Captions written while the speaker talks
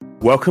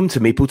Welcome to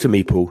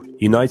Meeple,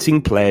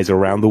 uniting players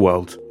around the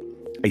world.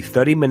 A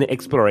 30-minute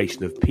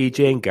exploration of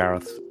PJ and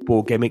Gareth's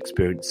board game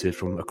experiences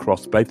from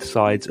across both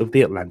sides of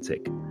the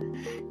Atlantic.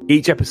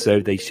 Each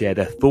episode, they share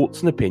their thoughts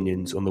and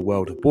opinions on the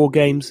world of board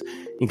games,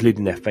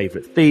 including their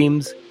favourite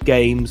themes,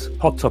 games,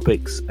 hot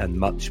topics, and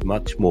much,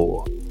 much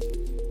more.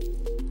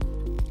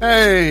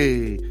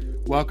 Hey,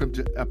 welcome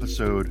to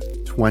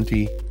episode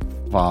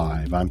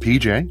 25. I'm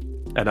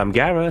PJ. And I'm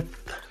Gareth.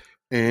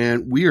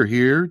 And we are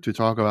here to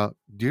talk about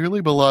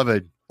Dearly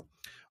Beloved,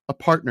 a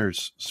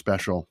partners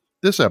special.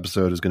 This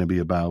episode is going to be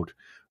about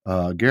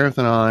Gareth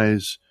and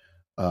I's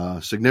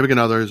significant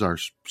others, our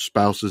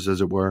spouses as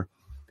it were,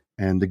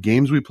 and the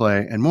games we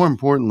play, and more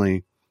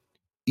importantly,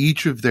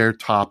 each of their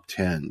top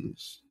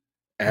 10s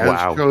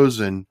as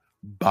chosen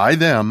by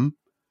them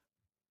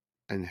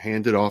and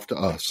handed off to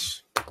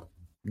us.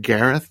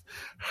 Gareth,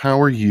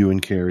 how are you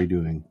and Carrie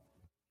doing?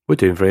 We're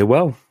doing very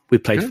well. We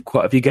played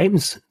quite a few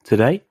games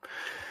today,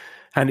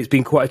 and it's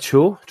been quite a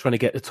chore trying to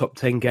get the top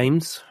 10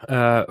 games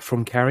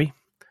from Carrie.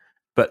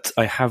 But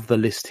I have the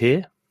list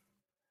here,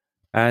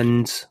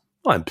 and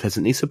I'm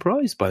pleasantly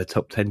surprised by the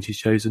top 10 she's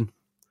chosen.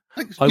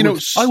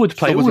 I would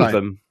play all of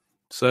them.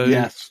 So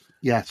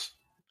yes,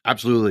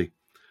 absolutely.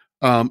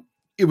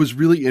 It was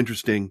really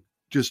interesting,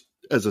 just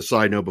as a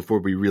side note before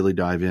we really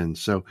dive in.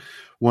 So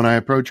when I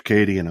approached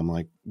Katie and I'm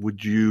like,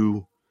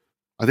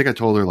 I think I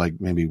told her like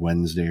maybe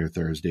Wednesday or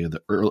Thursday of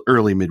the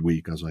early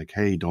midweek. I was like,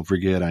 hey, don't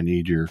forget, I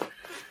need your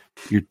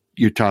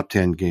top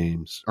 10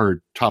 games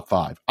or top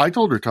 5. I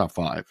told her top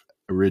 5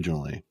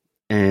 originally.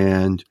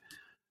 And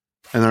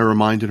I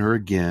reminded her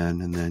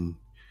again. And then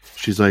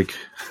she's like,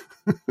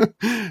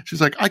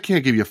 I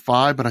can't give you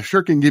 5, but I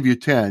sure can give you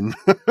 10.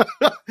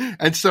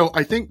 And so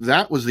I think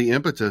that was the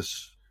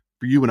impetus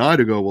for you and I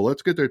to go, well,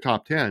 let's get their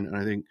top 10. And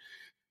I think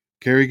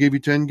Carrie gave you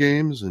 10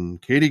 games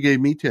and Katie gave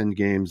me 10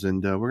 games.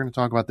 And we're going to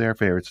talk about their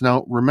favorites.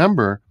 Now,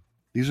 remember,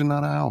 these are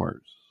not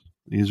ours.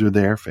 These are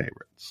their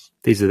favorites.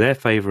 These are their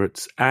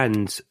favorites.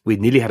 And we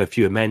nearly had a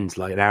few amends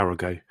like an hour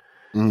ago.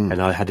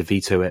 And I had to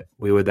veto it.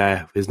 We were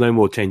there. There's no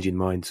more changing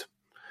minds.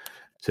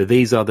 So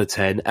these are the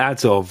 10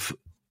 as of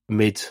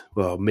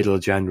middle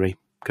of January,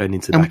 going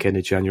into the back end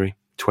of January,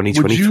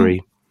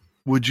 2023.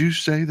 Would you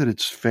say that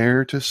it's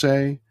fair to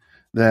say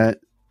that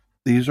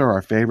these are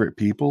our favorite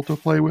people to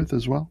play with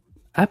as well?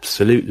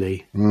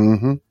 Absolutely.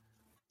 Mm-hmm.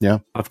 Yeah.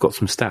 I've got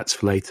some stats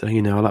for later. I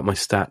like my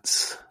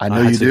stats. I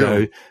know you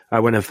do. I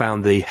went and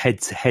found the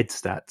head-to-head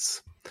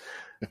stats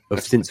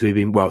of since we've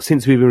been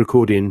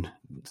recording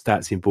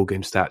stats in Board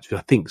Game Stats, which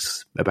I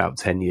think's about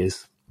 10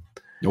 years.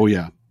 Oh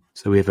yeah.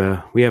 So we have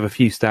a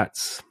few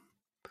stats.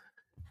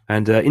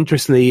 And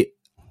interestingly,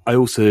 I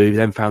also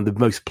then found the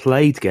most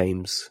played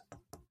games.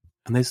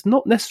 And there's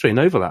not necessarily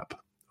an overlap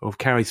of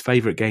Carrie's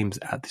favourite games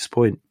at this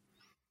point.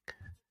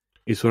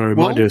 You just want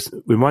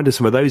to remind us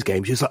some of those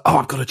games. She's like,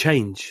 I've got to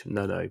change.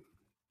 No,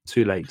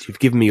 too late. You've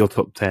given me your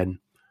top 10.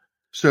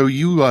 So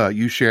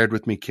you shared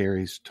with me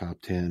Carrie's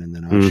top 10, and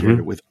then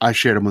I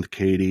shared them with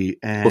Katie.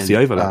 And what's the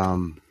overlap?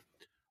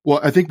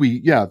 Well, I think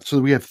so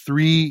we have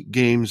 3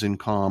 games in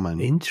common.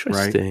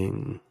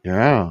 Interesting. Right?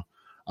 Yeah,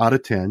 out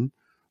of 10.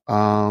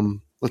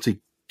 Let's see.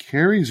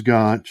 Carrie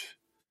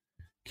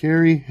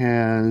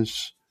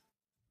has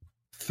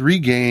 3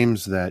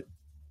 games that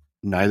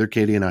neither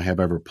Katie and I have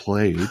ever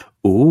played.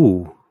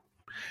 Ooh.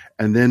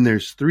 And then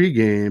there's 3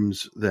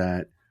 games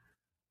that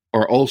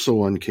are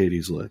also on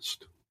Katie's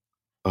list.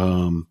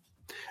 And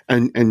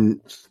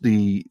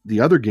the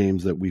other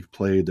games that we've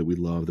played that we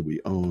love, that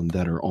we own,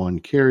 that are on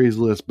Carrie's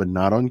list but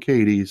not on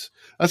Katie's.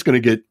 That's going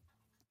to get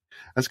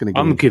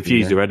I'm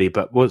confused already,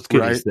 but what's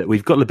good is that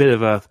we've got a bit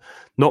of a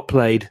not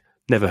played,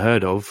 never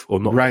heard of, or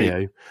not,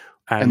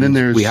 and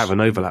then we have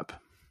an overlap.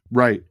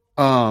 Right.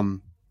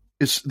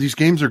 These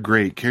games are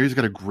great. Carrie's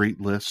got a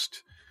great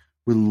list.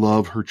 We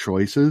love her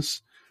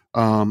choices.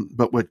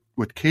 But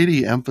what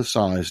Katie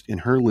emphasized in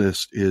her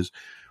list is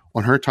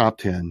on her top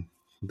 10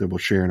 that we'll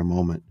share in a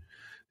moment.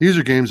 These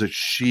are games that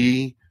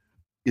she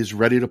is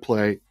ready to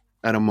play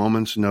at a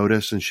moment's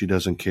notice, and she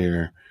doesn't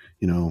care.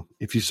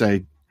 If you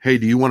say, hey,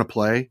 do you want to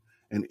play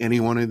in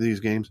any one of these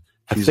games?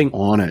 She's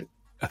on it.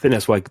 I think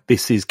that's why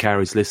this is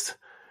Carrie's list.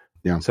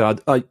 Yeah. So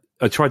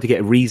I tried to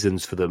get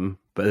reasons for them,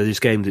 but they're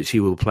just games that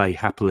she will play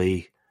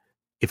happily.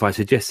 If I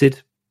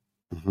suggested,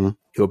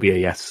 it'll be a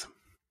yes.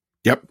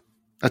 Yep,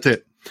 that's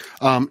it.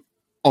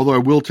 Although I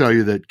will tell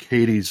you that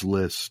Katie's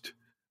list,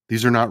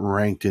 these are not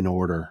ranked in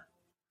order.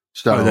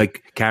 So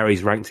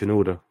Carrie's ranked in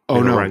order.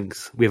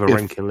 Ranks. We have a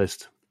ranking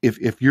list.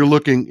 If you're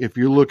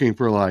looking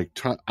for like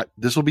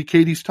this will be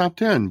Katie's top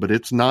 10, but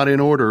it's not in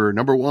order.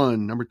 Number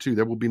 1, number 2,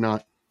 there will be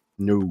not.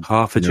 No,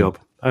 half a job.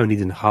 Only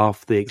in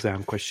half the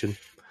exam question.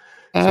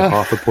 So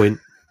half a point.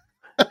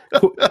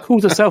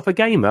 Calls herself a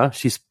gamer.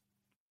 She's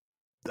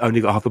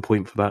only got half a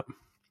point for that.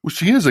 Well,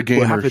 she is a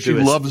gamer. She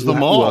loves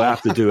them all. We'll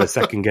have to do a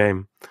second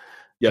game.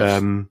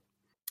 Yes.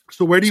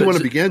 So where do you want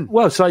to begin?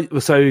 Well,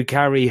 so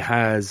Carrie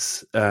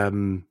has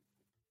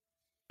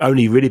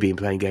only really been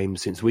playing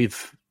games since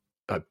we've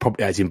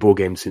probably as in board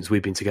games since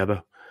we've been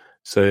together.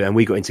 So, and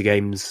we got into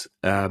games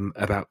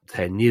about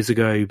 10 years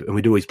ago, and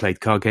we'd always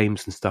played card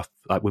games and stuff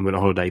like when we went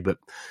on holiday. But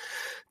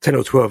 10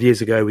 or 12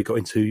 years ago, we got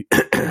into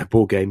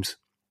board games.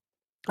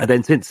 And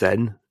then since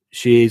then,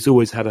 she's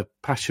always had a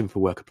passion for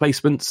worker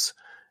placements,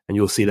 and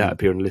you'll see that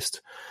appear on the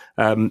list.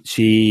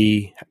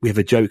 We have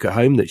a joke at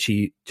home that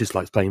she just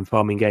likes playing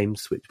farming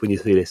games, which when you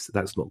see this,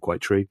 that's not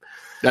quite true.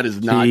 That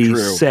is not true.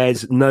 She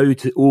says no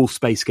to all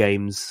space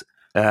games,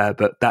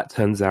 but that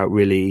turns out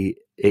really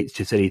it's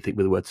just anything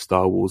with the word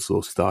Star Wars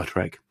or Star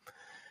Trek.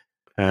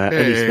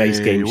 Any space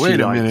game she likes.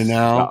 Wait a minute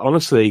now. But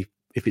honestly,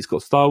 if it's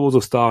got Star Wars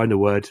or Star in the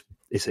word,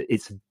 it's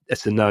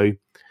a no.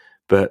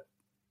 But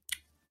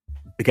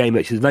the game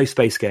which is no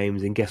space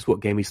games, and guess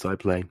what game we started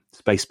playing?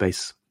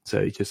 Space. So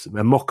it's just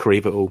a mockery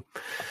of it all.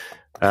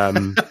 A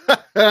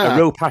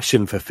real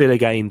passion for filler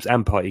games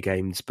and party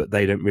games, but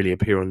they don't really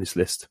appear on this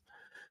list.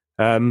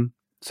 So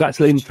that's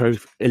a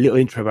little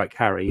intro about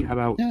Carrie. How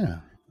about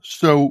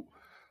So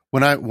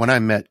when I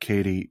met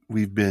Katie,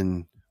 we've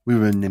been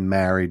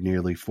married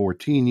nearly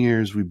 14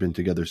 years. We've been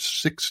together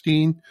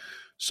 16.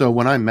 So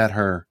when I met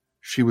her,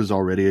 she was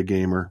already a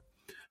gamer,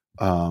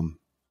 and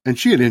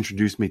she had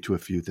introduced me to a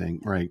few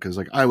things, right? Because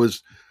like I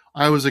was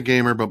a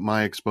gamer, but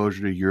my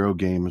exposure to Euro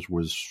games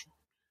was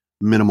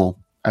minimal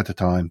at the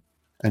time.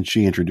 And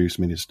she introduced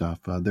me to stuff.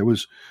 There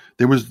was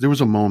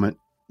a moment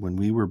when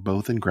we were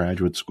both in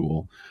graduate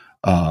school,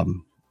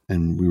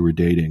 and we were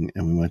dating,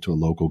 and we went to a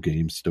local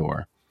game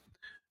store.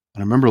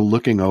 And I remember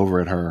looking over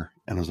at her,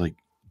 and I was like,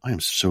 "I am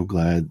so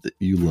glad that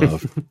you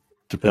love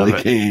to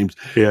play games."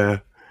 Yeah.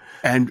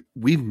 And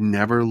we've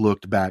never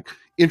looked back.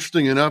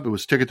 Interesting enough, it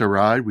was Ticket to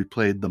Ride. We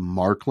played the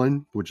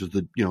Markland, which is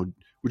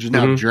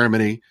now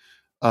Germany,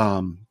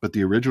 but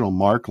the original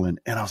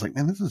Markland. And I was like,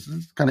 "Man, this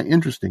is kind of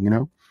interesting,"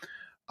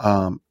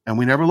 and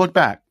we never looked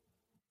back.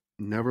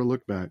 Never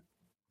looked back.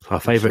 Our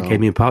favorite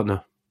gaming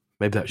partner.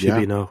 Maybe that should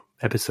be in our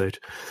episode.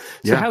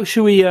 So how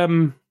should we?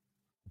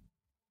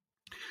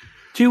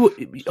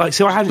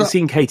 So I haven't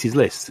seen Katie's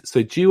list.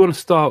 So do you want to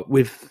start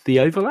with the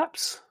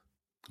overlaps?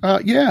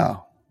 Yeah,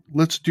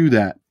 let's do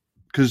that.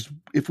 Because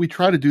if we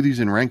try to do these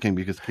in ranking,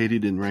 because Katie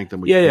didn't rank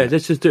them,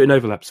 let's just do it in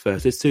overlaps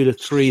first. Let's do the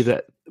three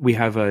that we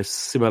have a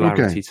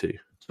similarity to.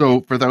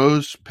 So for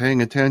those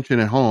paying attention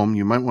at home,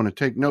 you might want to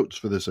take notes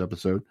for this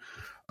episode.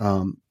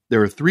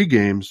 There are 3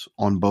 games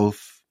on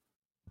both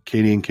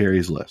Katie and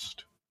Carrie's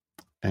list,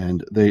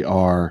 and they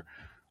are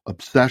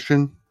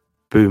Obsession.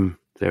 Boom.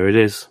 There it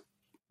is.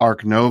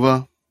 Ark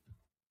Nova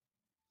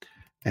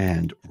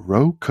and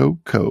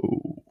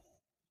Rococo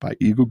by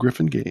Eagle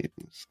Griffin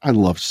Games. I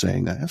love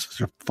saying that. That's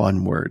such a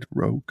fun word,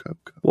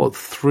 Rococo. What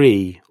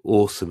 3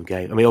 awesome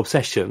games. I mean,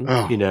 Obsession,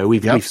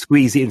 we've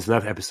squeezed it into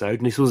that episode,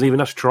 and this wasn't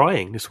even us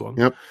trying this one.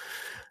 Yep.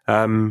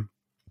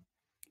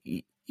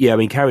 I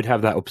mean, Carrie would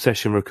have that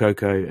Obsession,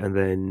 Rococo, and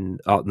then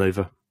Art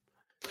Nova.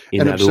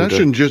 And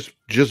Obsession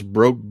just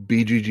broke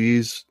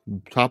BGG's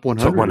top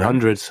 100. Top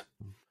 100.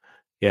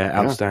 Yeah,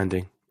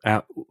 outstanding.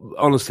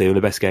 Honestly, one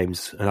of the best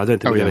games. And I don't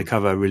think we're going to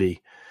cover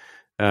really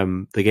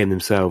the game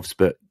themselves,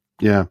 but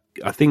I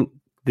think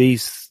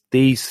these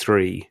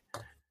 3,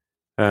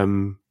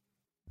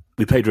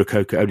 we played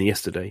Rococo only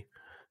yesterday.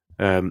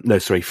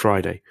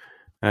 Friday.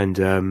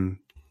 And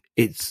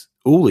it's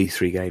all these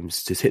 3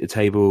 games just hit the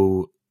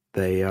table.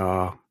 They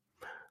are,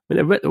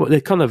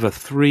 they're kind of a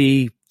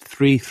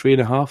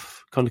 3.5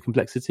 kind of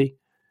complexity.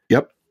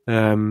 Yep.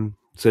 So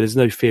there's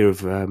no fear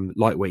of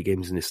lightweight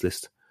games in this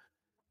list.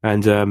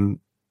 And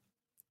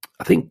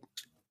I think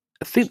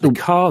the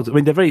cards, I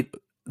mean,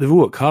 they've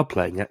all got card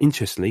playing.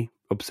 Interestingly,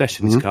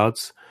 Obsession is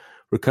cards.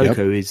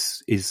 Rococo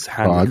is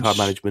hand and card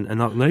management,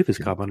 and Ark Nova's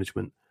card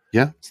management.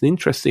 Yeah. It's an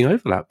interesting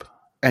overlap.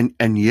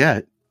 And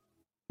yet,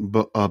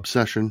 but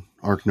Obsession,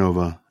 Ark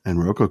Nova,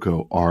 and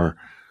Rococo are,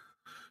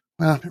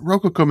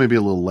 Rococo maybe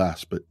a little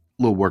less, but a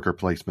little worker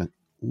placement.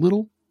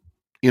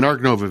 In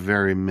Ark Nova,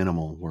 very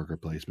minimal worker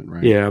placement,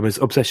 right? Yeah, I mean,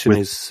 Obsession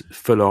is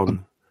full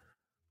on.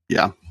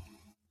 Yeah.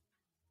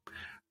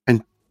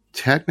 And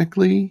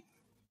technically,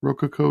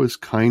 Rococo is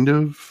kind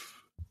of,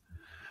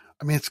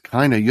 you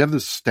have the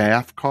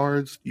staff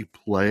cards you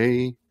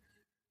play,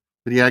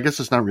 but I guess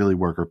it's not really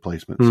worker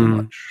placement so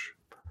much.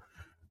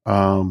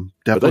 Definitely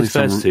but those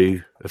first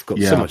 2 have got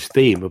so much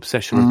theme.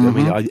 Obsession. I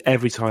mean,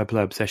 every time I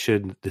play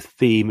Obsession, the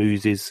theme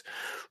oozes.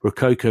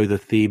 Rococo, the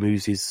theme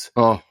oozes.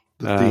 Oh,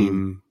 the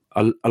theme.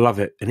 I love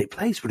it, and it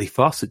plays really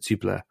fast at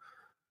 2-player.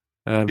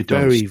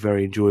 Very,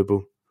 very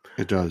enjoyable.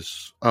 It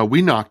does.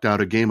 We knocked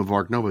out a game of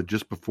Ark Nova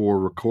just before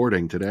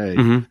recording today.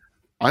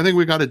 I think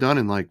we got it done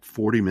in like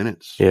 40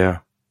 minutes. Yeah,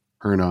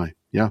 her and I.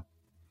 Yeah,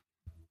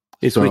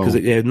 it's because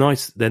they're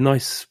nice. They're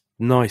nice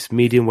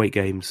medium weight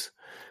games,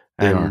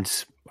 and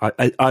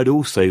I'd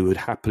also would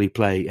happily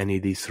play any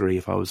of these 3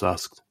 if I was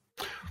asked.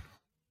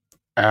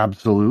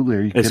 Absolutely.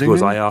 Are you kidding me? It's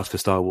because I asked for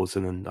Star Wars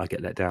and then I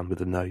get let down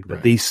with a no.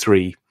 But these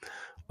 3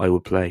 I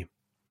would play.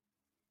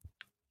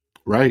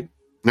 Right.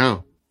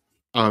 No.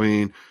 I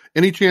mean,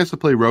 any chance to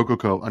play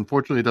Rococo,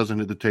 unfortunately it doesn't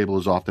hit the table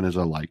as often as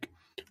I like.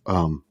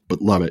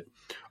 But love it.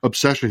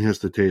 Obsession hits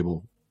the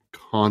table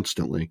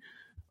constantly.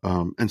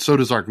 And so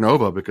does Arc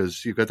Nova,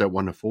 because you've got that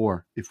 1 to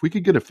 4. If we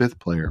could get a fifth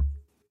player,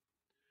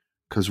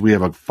 because we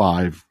have a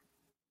five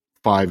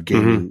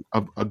gaming,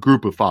 a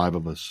group of 5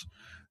 of us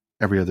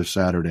every other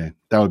Saturday,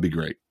 that would be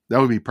great. That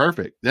would be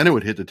perfect. Then it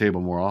would hit the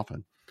table more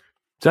often.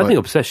 So I think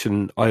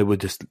Obsession, I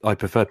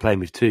prefer playing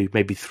with 2,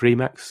 maybe 3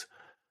 max.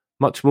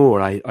 Much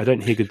more. I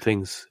don't hear good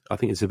things. I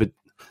think it's a bit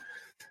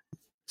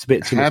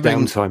too much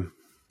downtime.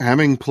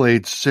 Having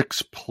played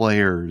 6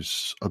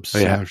 players,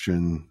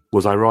 Obsession.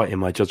 Was I right in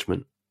my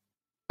judgment?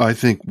 I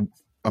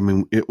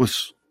mean, it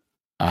was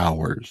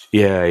hours.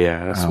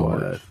 Yeah, that's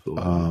what I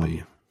thought.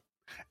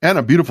 And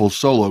a beautiful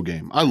solo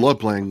game. I love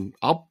playing.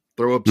 I'll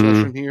throw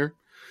Obsession here.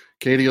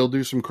 Katie will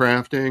do some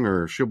crafting,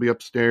 or she'll be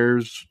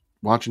upstairs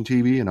watching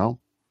TV, and I'll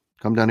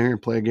come down here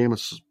and play a game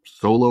of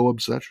solo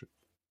Obsession.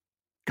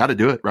 Got to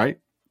do it, right?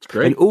 It's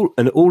great.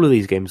 And all of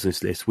these games on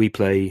this list, we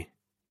play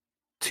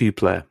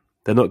 2-player.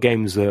 They're not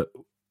games that...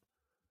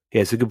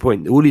 Yeah, it's a good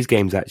point. All these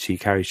games actually,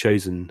 Carrie's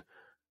chosen,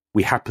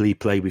 we happily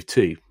play with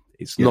 2.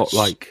 It's not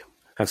like...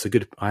 That's a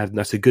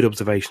good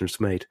observation that's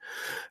made.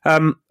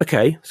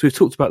 Okay, so we've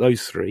talked about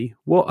those 3.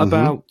 What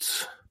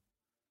about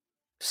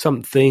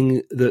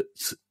something that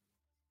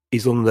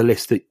is on the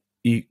list that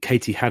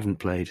Katie hadn't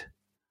played?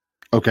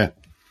 Okay.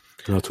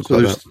 And I'll talk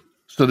about that.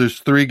 So there's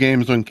 3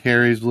 games on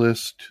Carrie's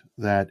list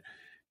that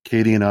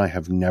Katie and I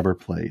have never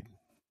played.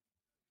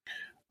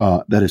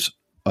 That is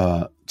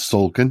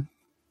Sulkin.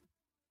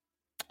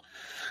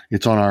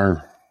 It's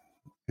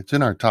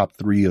in our top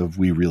 3 of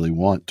we really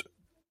want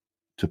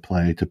to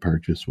play, to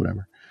purchase,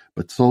 whatever.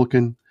 But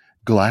Sulkin,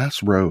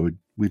 Glass Road,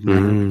 we've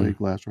never played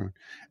Glass Road.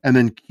 And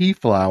then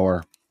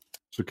Keyflower.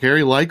 So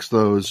Carrie likes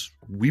those.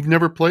 We've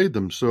never played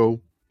them,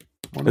 so...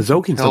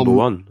 Sulkin's number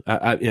 1.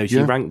 She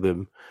ranked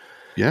them.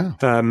 Yeah.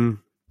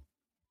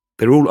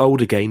 They're all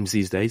older games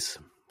these days.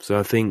 So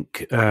I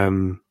think...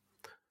 so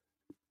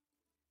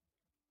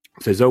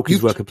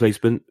Zolkin's worker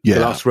placement. Yeah.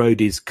 Glass Road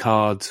is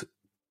card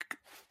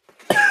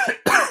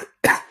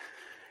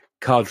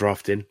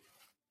drafting.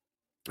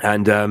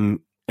 And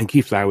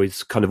Keyflower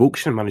is kind of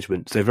auction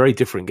management. So they're very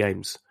different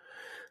games.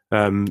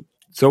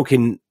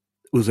 Zolkin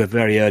was a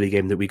very early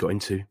game that we got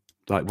into,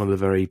 like one of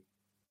the very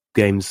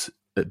games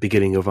at the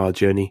beginning of our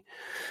journey.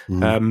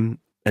 And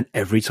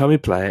every time we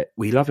play it,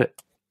 we love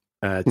it.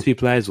 2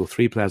 players or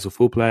 3 players or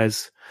 4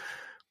 players,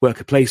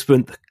 worker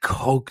placement, the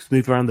cogs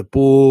move around the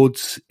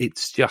boards.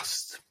 It's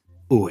just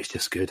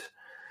good.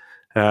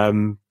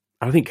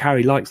 I think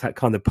Carrie likes that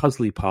kind of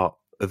puzzly part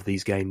of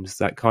these games,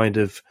 that kind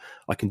of,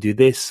 I can do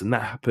this and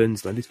that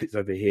happens, and this bit's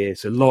over here.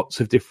 So lots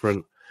of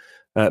different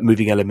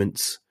moving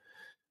elements.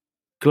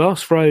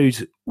 Glass Road,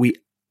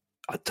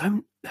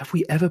 have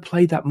we ever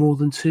played that more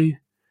than 2?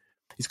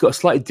 It's got a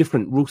slightly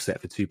different rule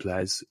set for 2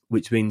 players,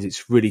 which means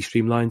it's really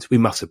streamlined. We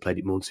must have played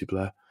it more than 2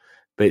 player.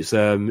 But it's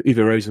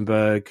Uwe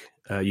Rosenberg.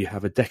 You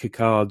have a deck of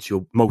cards.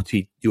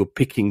 You're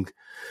picking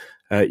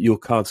your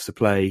cards to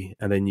play,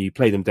 and then you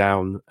play them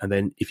down. And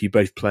then if you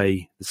both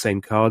play the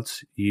same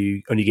cards,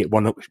 you only get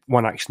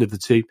one action of the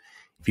 2.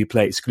 If you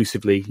play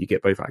exclusively, you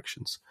get both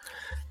actions.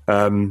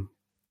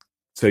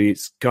 So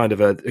it's kind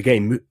of a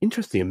game,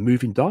 interesting, a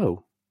moving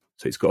dial.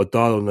 So it's got a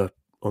dial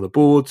on the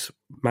board,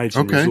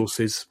 managing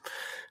resources,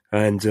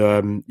 and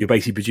you're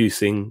basically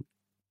producing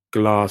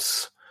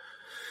glass.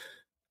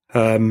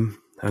 I'm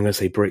going to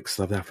say bricks,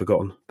 I've now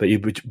forgotten, but you're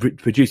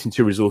producing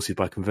 2 resources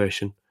by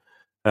conversion.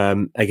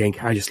 Again,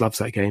 Carrie just loves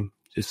that game.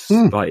 Just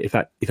like if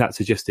that's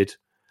suggested,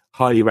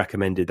 highly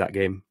recommended that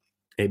game.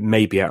 It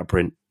may be out of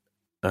print.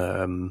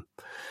 And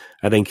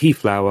then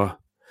Keyflower.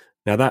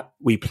 Now that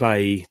we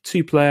play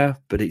 2-player,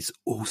 but it's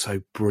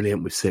also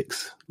brilliant with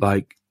 6,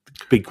 like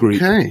big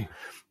group. Okay.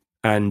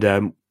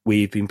 And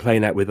we've been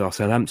playing that with our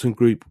Southampton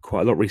group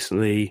quite a lot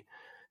recently.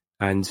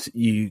 And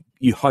you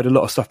hide a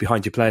lot of stuff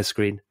behind your player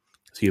screen.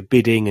 So you're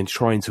bidding and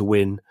trying to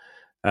win.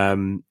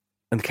 And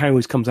Carrie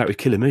always comes out with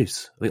killer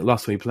moves. I think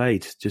last time we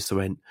played, just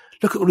went,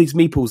 look at all these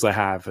meeples I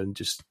have, and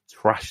just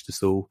trashed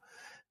us all.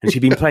 And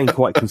she'd been playing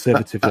quite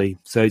conservatively.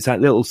 So it's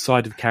that little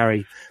side of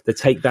Carrie,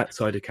 that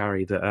side of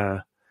Carrie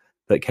that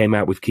came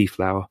out with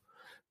Keyflower.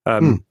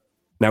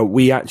 Now,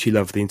 we actually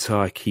love the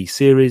entire Key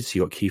series.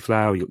 You got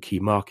Keyflower, you got Key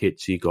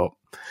Markets, you got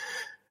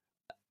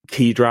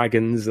Key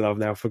Dragons, and I've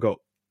now forgot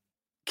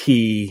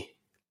Key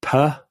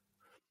Per,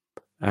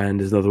 and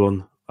there's another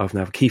one I've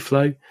now Key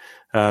Flow.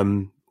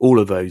 All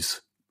of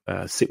those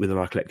sit within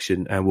our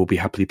collection and will be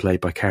happily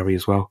played by Carrie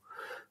as well.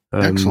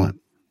 Excellent.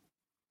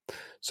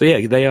 So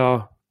yeah, they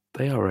are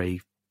a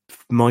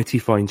mighty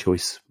fine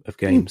choice of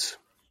games.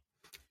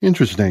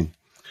 Interesting.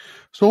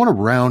 So I want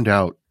to round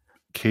out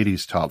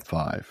Katie's top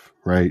 5,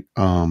 right?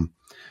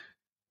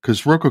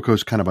 Because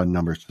Rococo's kind of on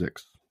number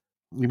 6,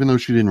 even though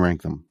she didn't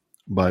rank them.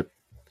 But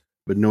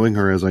knowing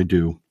her as I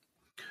do,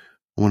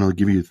 I want to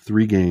give you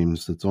 3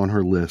 games that's on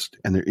her list,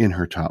 and they're in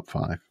her top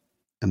 5.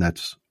 And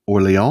that's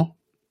Orleans,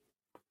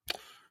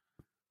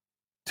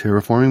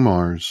 Terraforming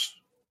Mars,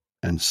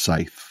 and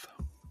Scythe.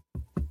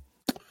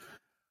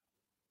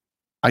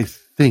 I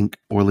think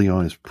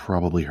Orleans is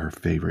probably her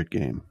favorite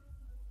game.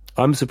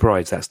 I'm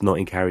surprised that's not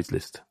in Carrie's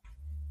list.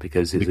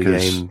 because it's a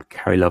game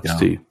Carrie loves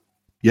too.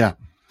 Yeah.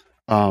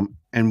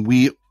 And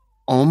we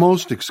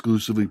almost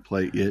exclusively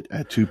play it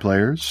at 2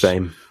 players.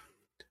 Same.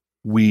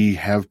 We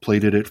have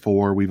played it at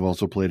 4. We've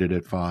also played it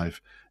at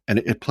 5, and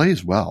it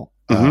plays well.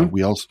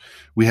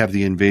 We have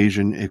the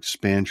Invasion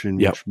expansion,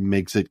 which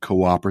makes it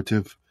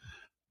cooperative,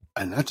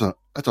 and that's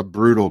a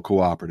brutal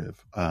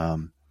cooperative.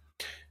 And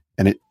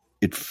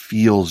it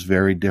feels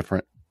very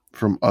different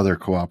from other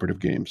cooperative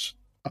games,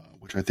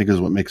 which I think is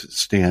what makes it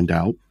stand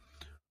out.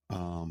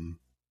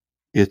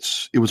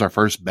 It was our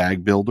first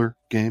bag builder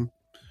game,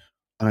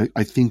 and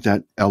I think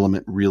that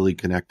element really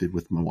connected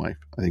with my wife.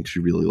 I think she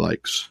really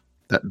likes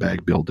that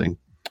bag building.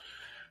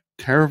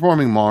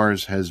 Terraforming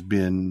Mars has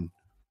been,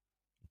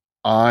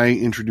 I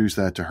introduced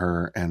that to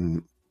her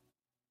and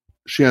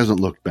she hasn't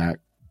looked back.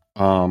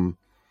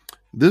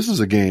 This is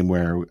a game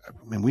where,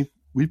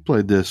 we've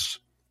played this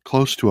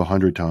close to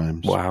 100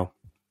 times. Wow.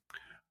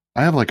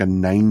 I have like a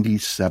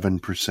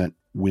 97%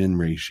 win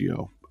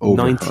ratio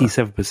over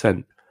 97%.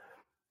 Her.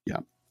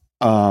 Yeah.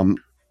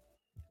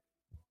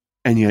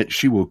 And yet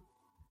she will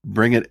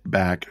bring it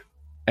back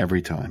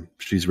every time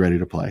she's ready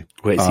to play.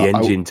 Well, it's the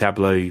engine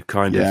tableau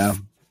kind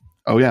of.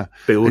 Oh yeah.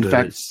 Builder. In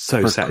fact, it's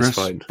so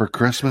satisfying. For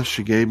Christmas,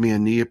 she gave me a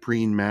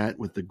neoprene mat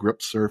with the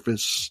grip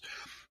surface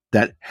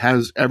that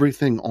has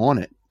everything on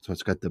it. So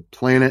it's got the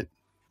planet,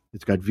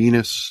 it's got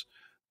Venus,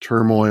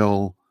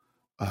 turmoil,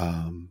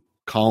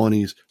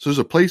 colonies. So there's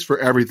a place for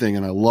everything,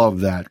 and I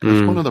love that.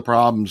 Because one of the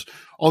problems,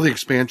 all the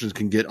expansions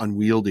can get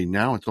unwieldy.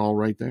 Now it's all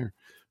right there.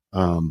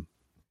 And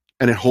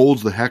it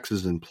holds the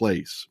hexes in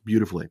place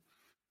beautifully.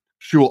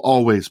 She will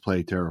always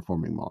play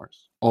Terraforming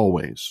Mars.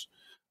 Always.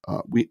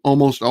 We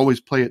almost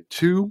always play it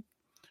 2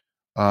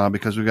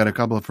 because we've got a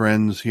couple of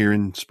friends here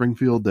in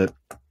Springfield that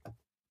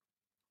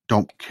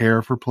don't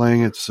care for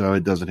playing it, so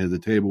it doesn't hit the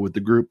table with the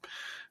group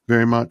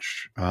very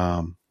much.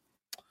 But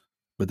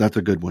that's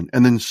a good one.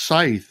 And then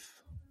Scythe.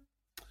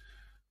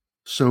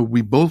 So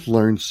we both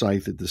learned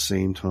Scythe at the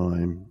same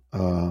time.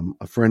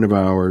 A friend of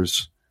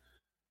ours,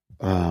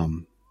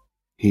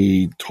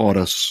 he taught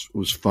us, it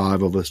was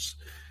 5 of us.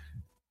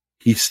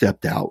 He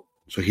stepped out,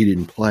 so he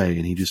didn't play,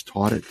 and he just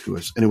taught it to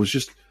us. And it was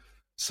just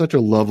such a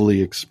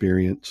lovely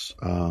experience.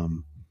 What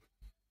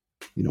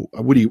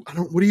do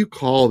you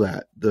call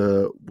that?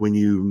 When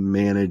you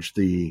manage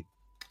you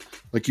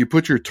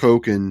put your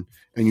token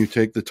and you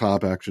take the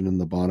top action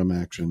and the bottom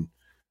action.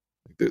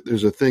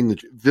 There's a thing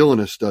that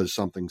Villainous does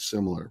something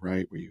similar,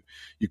 right? Where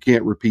you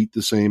can't repeat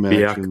the same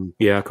action.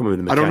 Yeah, I come with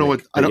the mechanic.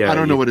 I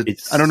don't know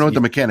what the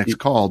mechanic's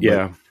called.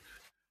 Yeah.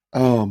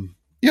 But,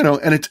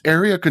 and it's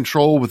area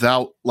control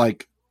without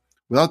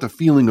the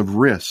feeling of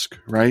risk,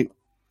 right?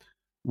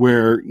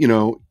 Where,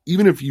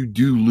 even if you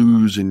do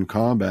lose in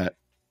combat,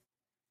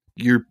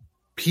 your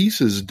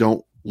pieces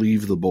don't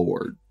leave the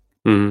board.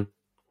 Mm-hmm.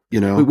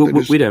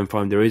 We don't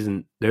find there is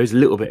a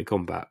little bit of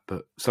combat,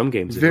 but some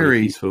games are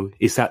very peaceful.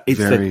 It's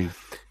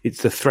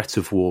the threat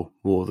of war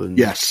more than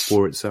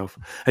war itself.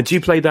 And do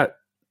you play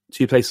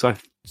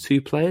Scythe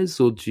 2 players,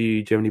 or do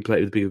you generally play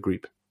it with a bigger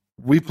group?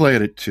 We play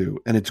it at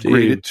 2, and it's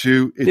great at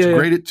 2. It's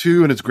great at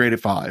 2, and it's great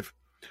at 5.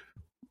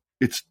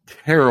 It's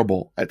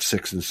terrible at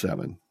 6 and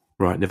 7.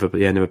 Right,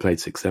 never played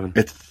 6, 7.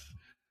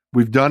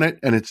 We've done it,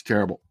 and it's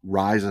terrible.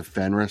 Rise of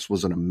Fenris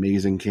was an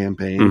amazing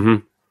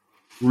campaign.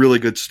 Really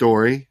good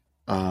story.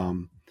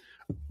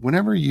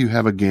 Whenever you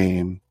have a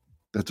game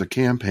that's a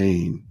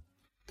campaign,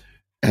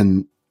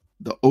 and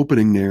the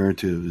opening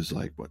narrative is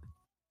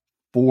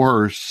 4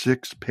 or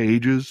 6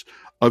 pages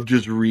of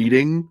just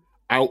reading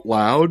out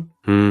loud,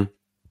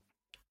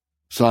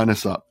 sign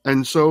us up.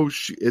 And so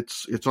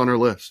it's on her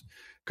list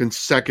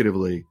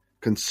consistently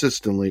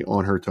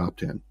on her top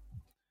 10.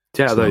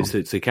 Yeah, those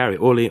to carry.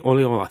 All I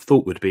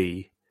thought would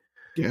be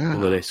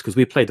on the list, because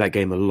we played that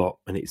game a lot,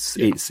 and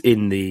it's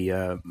in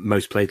the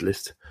most played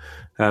list.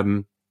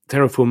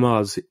 Terraform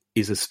Mars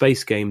is a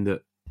space game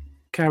that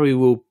Carrie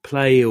will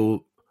play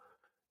or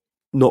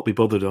not be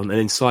bothered on, and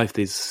then Scythe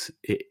it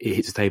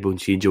hits the table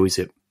and she enjoys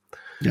it.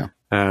 Yeah.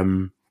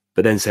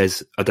 But then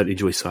says, I don't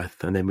enjoy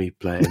Scythe, and then we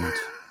play it and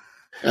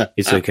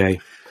it's okay.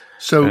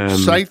 So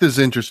Scythe is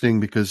interesting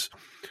because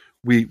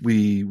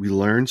we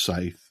learned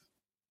Scythe.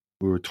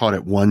 We were taught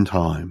it one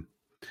time,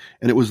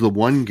 and it was the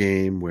one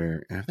game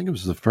where, and I think it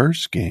was the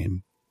first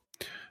game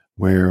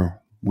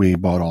where we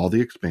bought all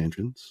the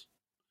expansions,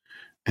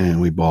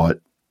 and we bought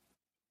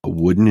a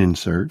wooden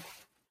insert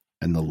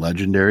and the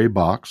legendary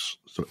box,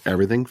 so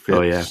everything fits.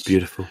 Oh yeah,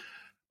 beautiful.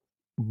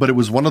 But it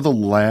was one of the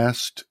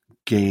last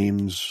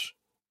games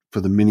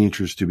for the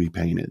miniatures to be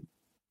painted.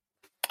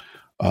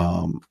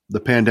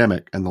 The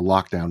pandemic and the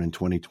lockdown in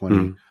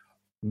 2020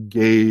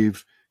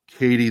 gave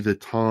Katie the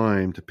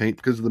time to paint,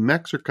 because the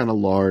mechs are kind of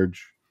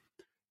large.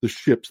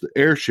 The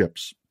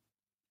airships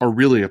are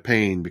really a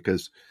pain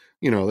because,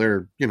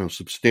 they're,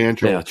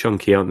 substantial. They are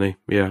chunky, aren't they?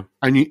 Yeah.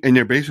 And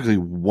they're basically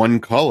one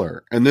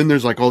color. And then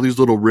there's all these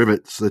little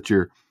rivets that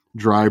you're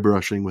dry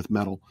brushing with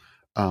metal.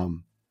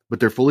 But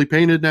they're fully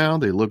painted now.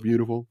 They look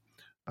beautiful.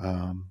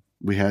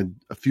 We had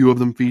a few of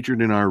them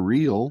featured in our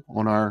reel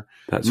on our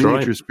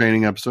miniatures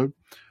painting episode.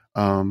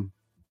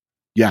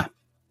 Yeah.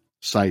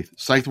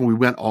 Scythe, when we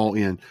went all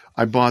in,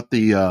 I bought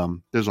the,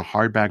 there's a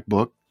hardback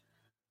book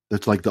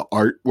that's like the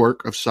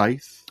artwork of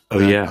Scythe. Oh,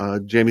 yeah.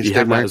 Jamie You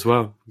have that as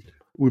well.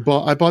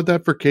 I bought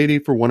that for Katie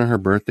for one of her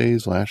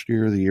birthdays last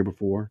year or the year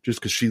before, just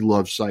because she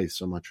loves Scythe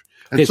so much.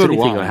 And so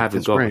do I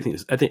haven't got. I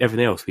think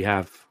everything else we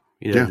have.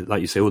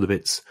 Like you say, all the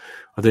bits.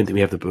 I don't think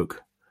we have the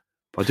book,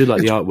 but I do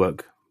like the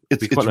artwork.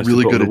 It's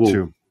really good at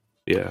two.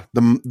 Yeah,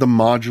 the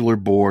modular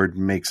board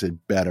makes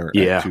it better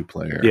at 2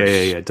 players.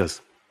 Yeah, it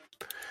does.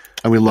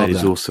 And we love that. That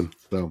is awesome.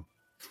 So,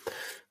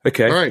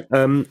 okay, all right.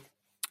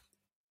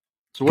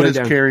 So what is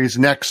Carrie's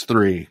next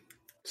 3?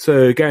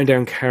 So going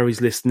down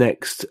Carrie's list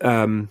next,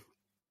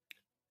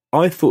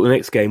 I thought the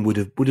next game would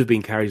have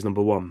been Carrie's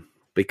number 1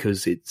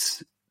 because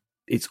it's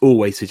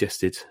always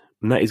suggested,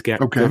 and that is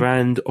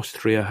Grand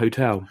Austria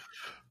Hotel.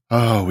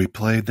 Oh, we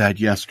played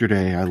that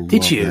yesterday. I love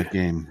that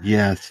game.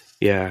 Yes,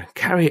 yeah,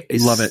 Carrie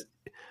love it.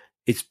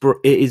 It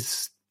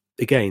is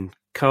again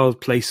card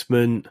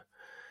placement,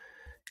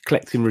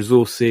 collecting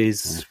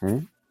resources,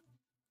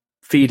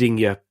 feeding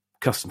your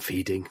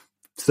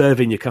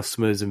serving your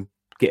customers, and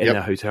getting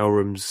their hotel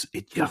rooms.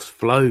 It just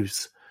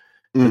flows,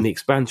 and the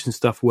expansion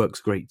stuff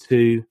works great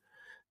too.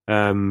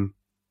 I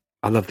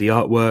love the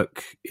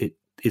artwork.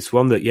 It's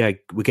one that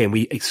again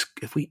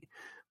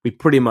we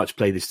pretty much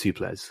play this 2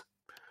 players.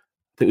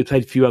 I think we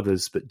played a few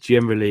others, but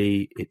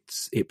generally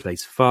it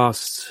plays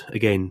fast.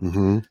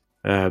 Again,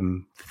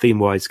 theme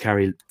wise,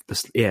 Carrie.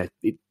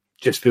 It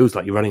just feels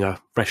like you're running a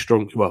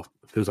restaurant. Well,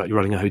 it feels like you're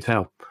running a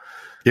hotel.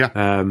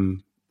 Yeah.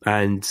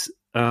 And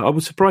I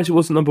was surprised it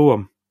wasn't number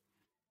 1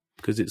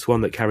 because it's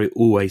one that Carrie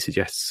always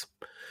suggests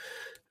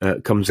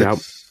comes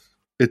out.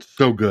 It's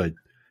so good.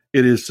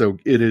 It is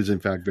in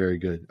fact very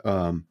good.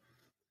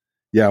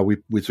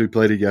 We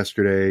played it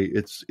yesterday.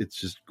 It's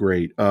just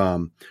great.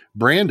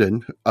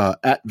 Brandon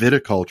at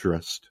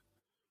Viticulturist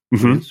on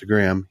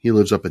Instagram. He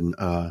lives up in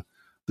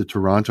the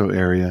Toronto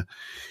area.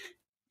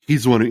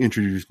 He's the one who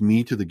introduced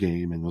me to the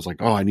game and was like,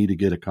 "Oh, I need to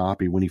get a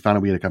copy." When he found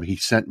out we had a copy, he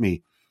sent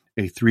me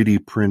a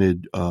 3D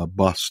printed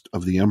bust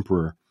of the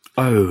Emperor.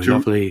 Oh,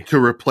 lovely!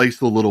 To replace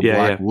the little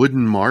black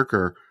wooden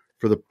marker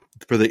for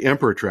the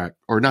Emperor track,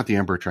 or not the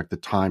Emperor track, the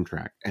Time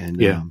track.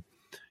 And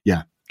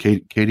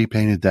Katie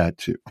painted that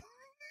too.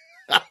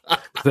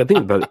 The thing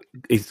about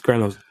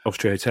Grand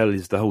Austria Hotel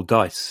is the whole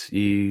dice.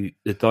 The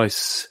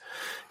dice,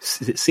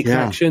 is it 6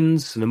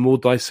 actions? And the more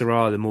dice there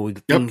are, the more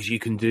things you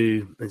can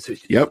do. And so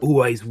it's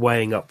always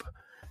weighing up.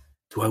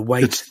 Do I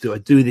wait? Do I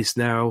do this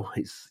now?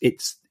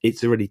 It's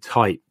a really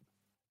tight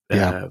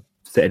set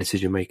of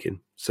decision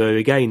making. So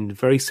again,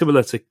 very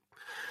similar to,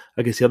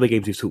 I guess, the other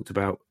games we've talked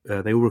about.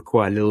 They all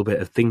require a little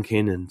bit of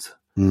thinking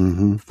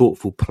and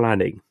thoughtful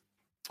planning.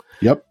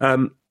 Yep.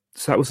 So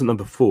that was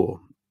number 4.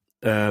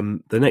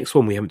 The next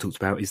one we haven't talked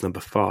about is number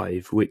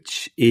 5,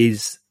 which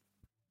is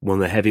one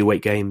of the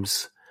heavyweight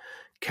games.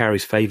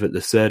 Carrie's favourite, the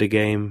Serda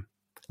game.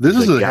 This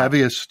is the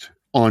heaviest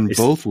on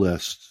both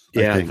lists.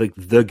 I think.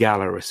 The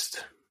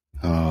Gallerist.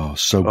 Oh,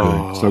 so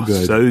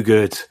good. So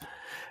good.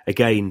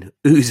 Again,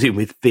 oozing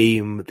with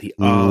theme, the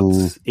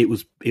art. It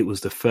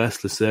was the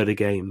first Lacerda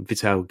game,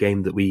 Vital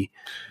game that we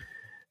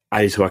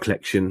added to our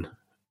collection.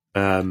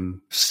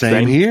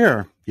 Same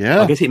here.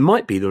 Yeah. I guess it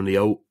might be one of the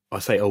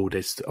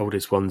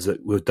oldest ones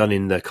that were done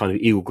in the kind of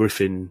Eagle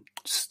Griffin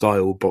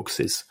style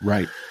boxes.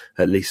 Right.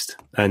 At least.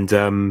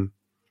 And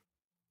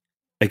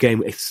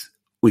again,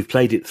 we've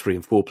played it 3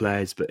 and 4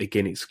 players, but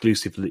again,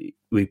 exclusively,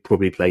 we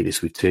probably play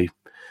this with 2.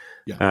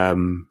 Yeah.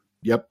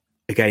 Yep.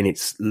 Again,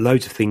 it's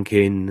loads of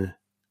thinking,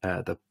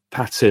 the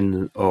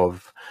pattern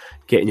of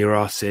getting your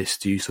artists.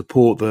 Do you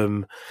support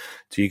them?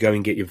 Do you go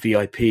and get your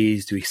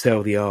VIPs? Do you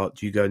sell the art?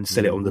 Do you go and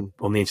sell it on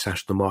the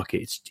international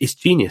market? It's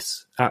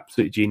genius,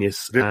 absolute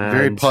genius.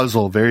 Very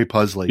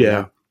puzzly.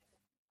 Yeah.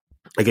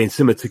 Again,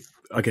 similar to,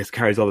 I guess,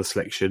 Carrie's other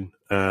selection.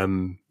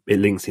 It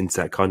links into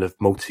that kind of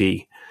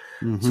multi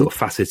sort of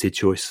faceted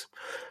choice.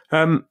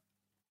 And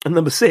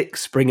number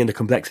 6, bringing the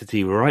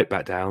complexity right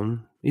back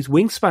down, is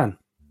Wingspan.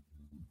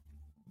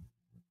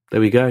 There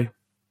we go.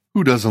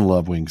 Who doesn't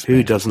love Wingspan?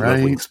 Who doesn't love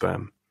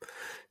Wingspan?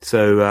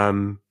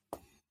 So,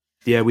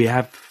 we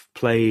have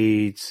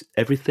played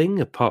everything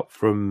apart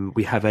from,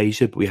 we have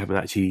Asia, but we haven't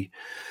actually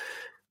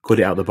got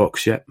it out of the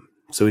box yet.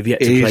 So we've yet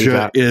to play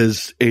that.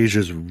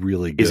 Asia's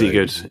really good. Is it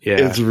good?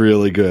 Yeah. It's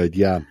really good,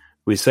 yeah.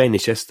 We were saying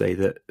this yesterday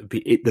that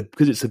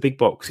because it's a big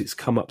box, it's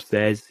come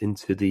upstairs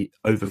into the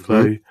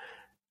overflow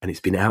and it's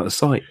been out of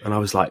sight. And I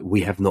was like,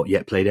 we have not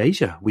yet played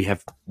Asia. We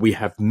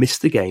have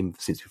missed the game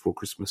since before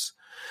Christmas.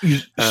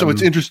 So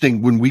it's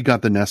interesting, when we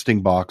got the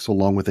nesting box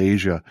along with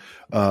Asia,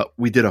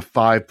 we did a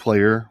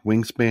 5-player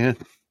Wingspan.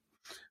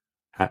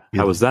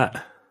 How was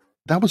that?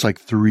 That was like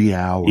 3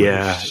 hours.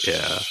 Yeah.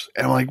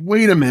 And I'm like,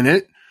 wait a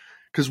minute,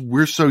 because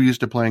we're so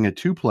used to playing a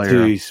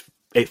 2-player.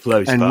 It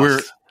flows and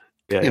fast.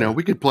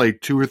 We could play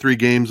 2 or 3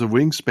 games of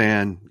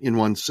Wingspan in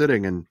one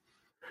sitting, and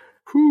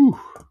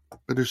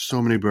but there's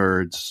so many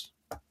birds.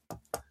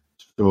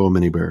 So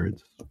many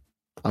birds.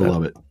 I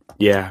love it.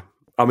 Yeah.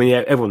 I mean,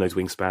 everyone knows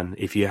Wingspan.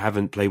 If you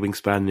haven't played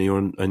Wingspan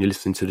and you're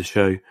listening to the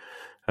show,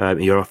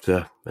 you're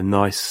after a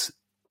nice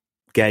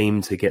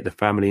game to get the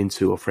family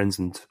into or friends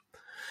and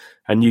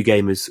new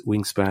gamers.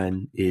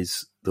 Wingspan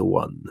is the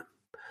one.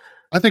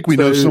 I think we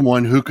know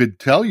someone who could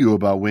tell you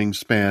about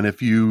Wingspan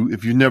if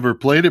you never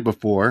played it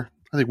before.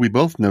 I think we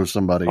both know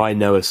somebody. I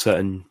know a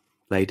certain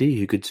lady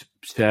who could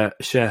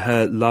share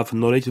her love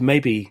and knowledge, and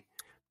maybe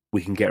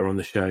we can get her on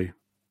the show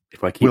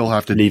if I keep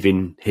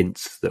leaving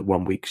hints that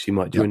one week she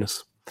might join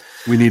us.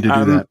 We need to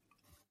do that.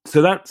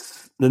 So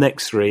that's the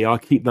next three. I'll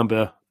keep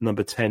number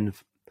 10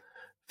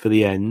 for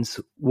the end.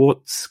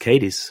 What's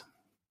Katie's?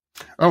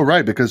 Oh,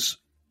 right, because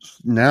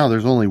now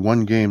there's only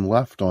one game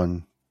left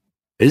on...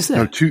 Is there?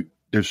 No, two.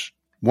 There's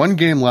one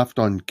game left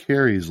on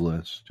Carrie's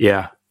list.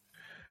 Yeah.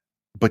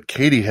 But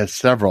Katie has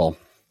several.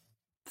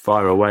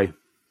 Fire away.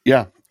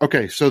 Yeah.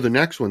 Okay, so the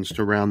next one's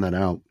to round that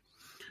out.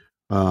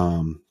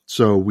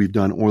 So we've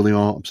done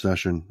Orleans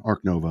Obsession,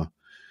 Arc Nova,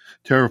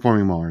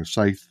 Terraforming Mars,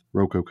 Scythe,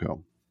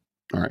 Rococo.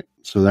 All right,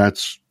 so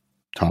that's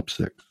top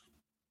 6.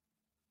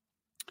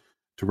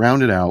 To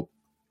round it out,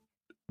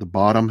 the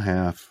bottom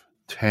half,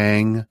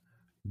 Tang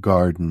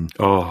Garden.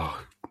 Oh.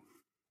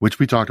 Which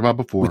we talked about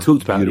before. We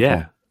talked about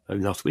it,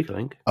 last week, I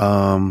think.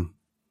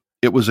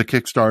 It was a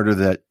Kickstarter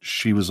that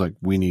she was like,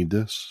 we need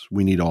this.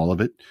 We need all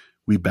of it.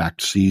 We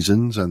backed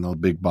Seasons and the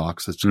big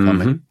box that's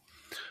coming.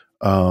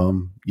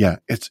 Yeah,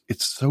 it's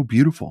so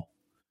beautiful.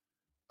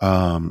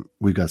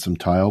 We got some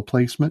tile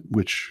placement,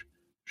 which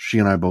she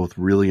and I both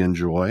really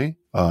enjoy.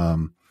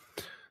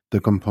 The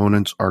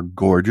components are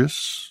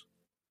gorgeous.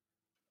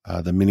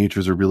 The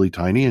miniatures are really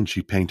tiny, and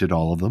she painted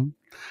all of them.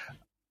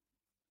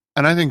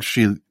 And I think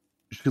she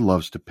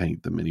loves to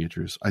paint the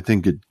miniatures. I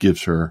think it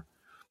gives her,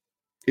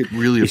 it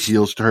really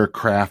appeals to her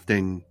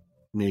crafting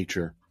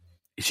nature.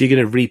 Is she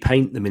going to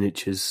repaint the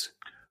miniatures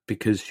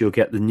because you'll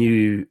get the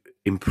new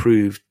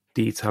improved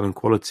detail and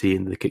quality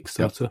in the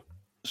Kickstarter? Yep.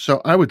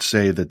 So I would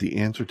say that the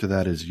answer to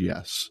that is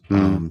yes.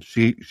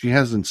 She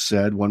hasn't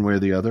said one way or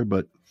the other,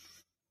 but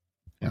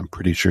I'm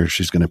pretty sure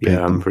she's going to paint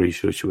them. I'm pretty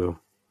sure she will.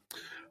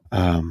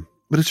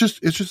 But it's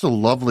just a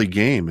lovely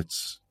game.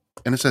 It's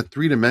that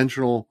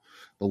 3-dimensional,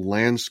 the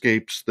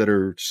landscapes that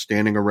are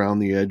standing around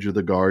the edge of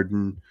the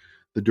garden,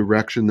 the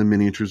direction the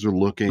miniatures are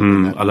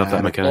looking. I love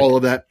that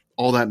mechanic.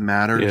 All that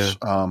matters.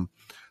 Yeah.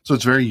 So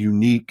it's very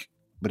unique,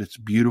 but it's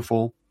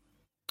beautiful.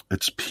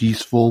 It's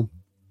peaceful.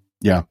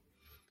 Yeah.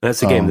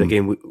 That's a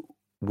game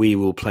we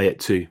will play it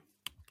too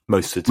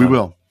most of the time. We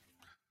will.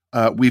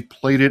 We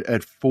played it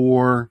at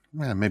 4,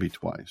 maybe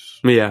twice.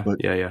 Yeah,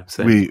 but yeah.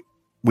 Same.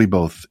 We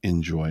both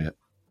enjoy it.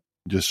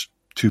 Just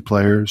 2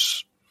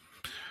 players.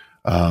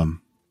 No,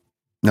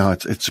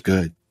 it's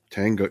good.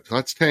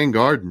 That's Tang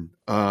Garden.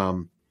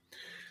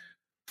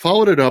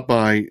 Followed it up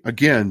by,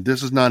 again,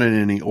 this is not in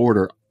any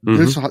order.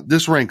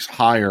 This ranks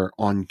higher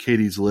on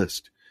Katie's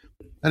list.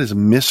 That is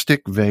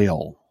Mystic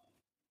Veil.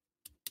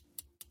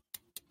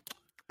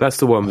 That's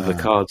the one with the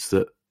cards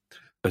that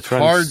are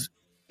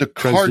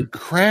card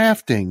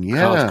crafting.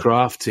 Yeah. Card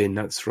crafting.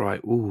 That's right.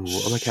 Ooh,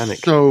 what a mechanic.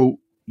 So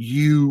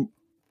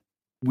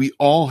we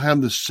all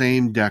have the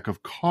same deck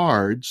of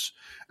cards,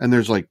 and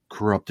there's like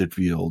corrupted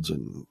fields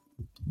and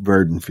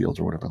verdant fields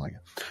or whatever like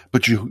that.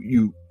 But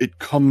it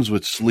comes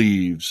with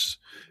sleeves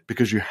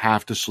because you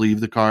have to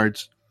sleeve the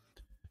cards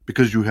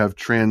because you have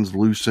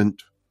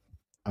translucent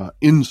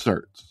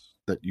inserts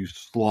that you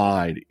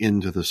slide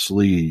into the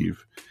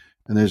sleeve.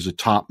 And there's a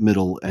top,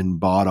 middle, and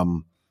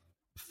bottom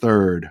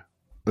third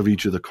of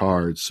each of the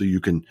cards. So you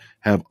can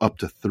have up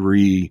to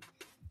 3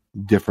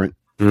 different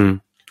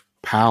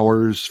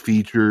powers,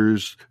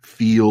 features,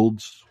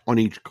 fields on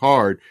each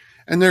card.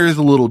 And there is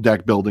a little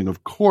deck building,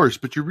 of course,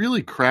 but you're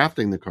really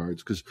crafting the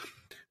cards because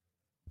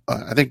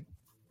I think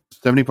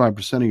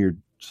 75% of your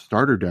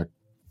starter deck,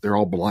 they're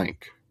all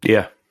blank.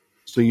 Yeah.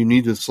 So you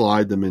need to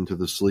slide them into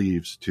the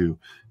sleeves to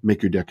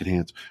make your deck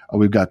enhance.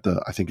 We've got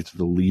I think it's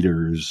the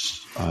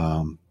leaders,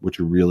 which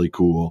are really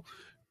cool.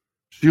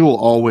 She will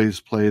always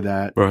play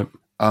that. Right.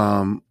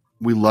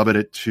 We love it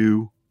at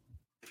 2.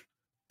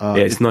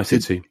 It's nice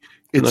at 2.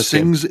 It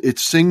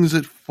sings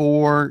at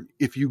 4.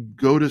 If you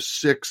go to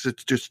 6,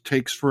 it just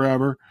takes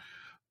forever.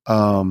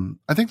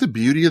 I think the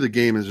beauty of the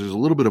game is there's a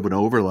little bit of an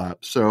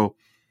overlap. So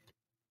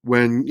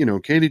when,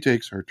 Katie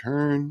takes her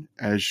turn,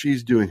 as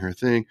she's doing her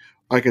thing,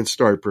 I can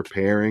start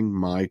preparing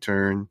my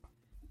turn,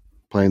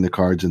 playing the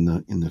cards in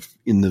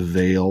the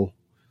veil,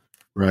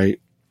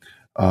 right?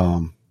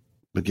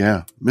 But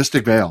yeah,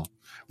 Mystic Veil.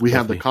 We've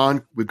got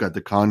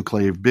the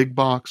Conclave big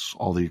box,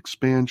 all the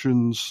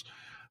expansions.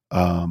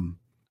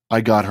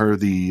 I got her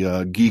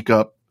the Geek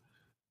Up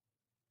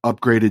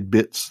upgraded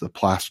bits, the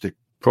plastic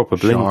proper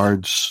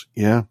shards.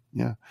 Blink.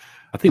 Yeah.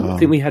 I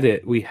think we had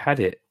it. We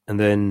had it, and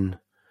then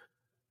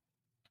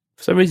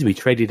for some reason we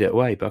traded it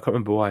away, but I can't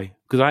remember why.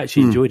 Because I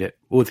actually enjoyed it.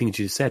 All the things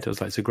you said, I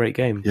was like, it's a great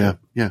game. Yeah.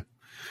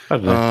 I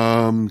don't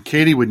know.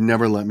 Katie would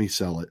never let me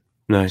sell it.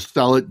 No.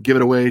 Sell it, give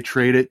it away,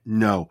 trade it.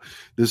 No.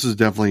 This is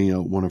definitely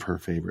one of her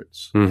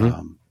favorites.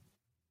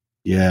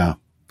 Yeah.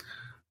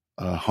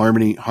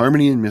 Harmony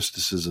and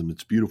mysticism.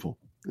 It's beautiful.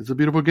 It's a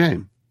beautiful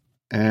game.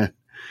 And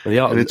the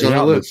art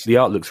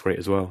looks great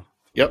as well.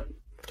 Yep.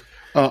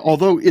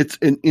 Although it's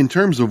in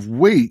terms of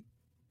weight,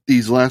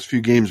 these last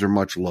few games are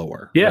much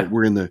lower. Yeah. Right?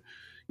 We're in the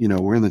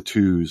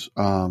 2s.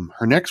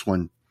 Her next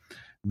one,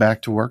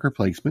 back to worker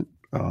placement,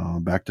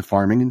 back to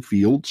farming and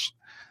fields.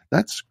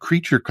 That's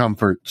Creature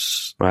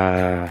Comforts,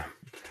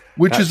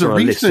 which is a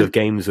recent list of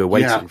games we're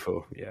waiting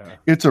for. Yeah,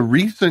 it's a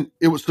recent.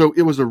 It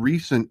was a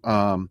recent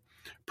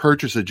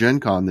purchase at Gen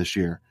Con this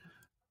year,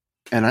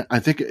 and I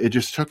think it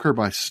just took her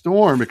by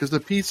storm because the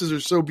pieces are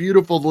so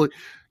beautiful. The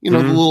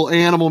little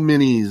animal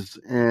minis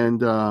and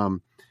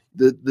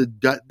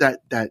that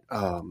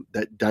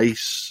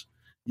dice.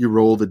 You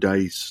roll the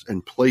dice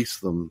and place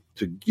them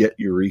to get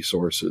your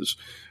resources.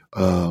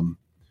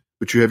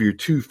 But you have your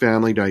 2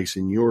 family dice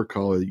in your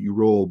color that you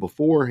roll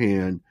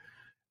beforehand,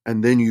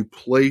 and then you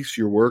place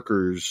your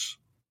workers,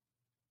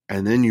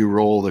 and then you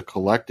roll the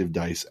collective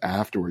dice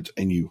afterwards,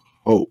 and you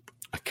hope.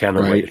 I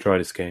cannot wait to try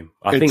this game.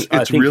 I think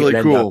really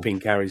it'll cool. end up in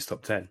Carrie's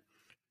top 10.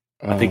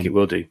 I think it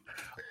will do.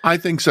 I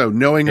think so.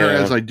 Knowing her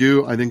as I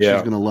do, I think she's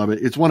going to love it.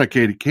 It's one of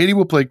Katie. Katie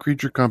will play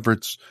Creature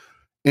Comforts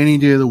any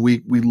day of the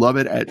week. We love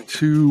it at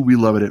 2. We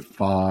love it at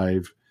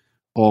 5.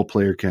 All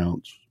player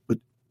counts.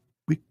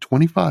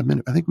 25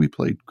 minutes. I think we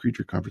played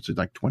Creature Comforts at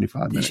like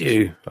 25 minutes. Did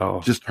you?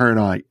 Oh. Just her and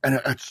I. And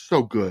it's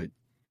so good.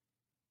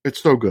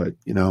 It's so good,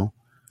 It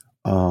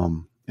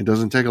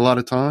doesn't take a lot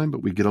of time,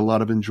 but we get a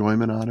lot of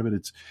enjoyment out of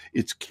it.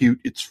 It's cute.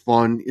 It's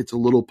fun. It's a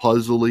little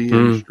puzzly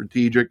and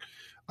strategic.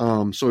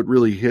 So it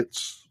really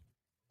hits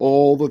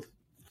all the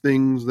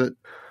things that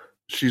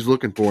she's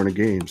looking for in a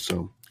game.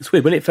 So it's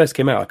weird. When it first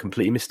came out, I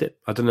completely missed it.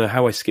 I don't know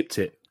how I skipped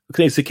it.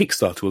 Because it's a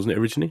Kickstarter, wasn't it,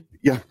 originally?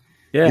 Yeah.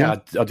 Yeah.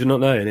 I do not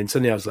know. And then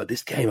suddenly I was like,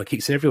 this game, I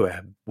keep seeing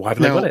everywhere. Why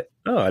haven't I got it?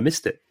 Oh, I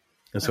missed it.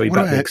 And so we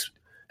backed the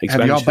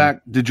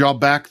expansion. Did y'all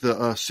back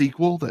the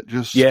sequel that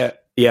just... Yeah,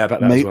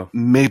 about that as well.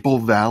 Maple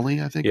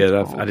Valley, I think.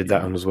 Yeah, I've added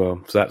that on as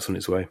well. So that's on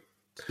its way.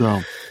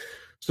 So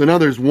now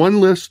there's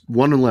one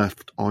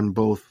left on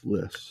both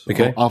lists. So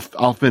okay.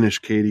 I'll finish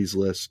Katie's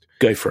list.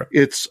 Go for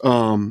it.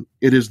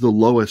 It is the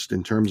lowest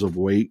in terms of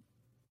weight.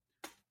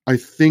 I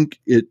think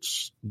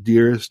it's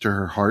dearest to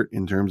her heart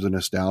in terms of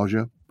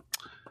nostalgia.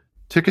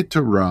 Ticket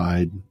to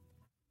Ride,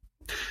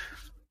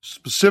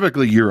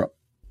 specifically Europe.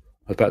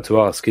 I was about to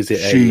ask, is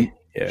it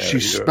she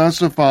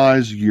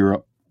specifies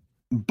Europe,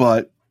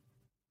 but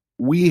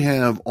we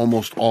have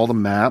almost all the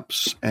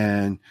maps,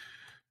 and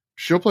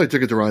she'll play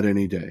Ticket to Ride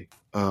any day.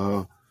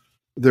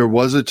 There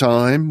was a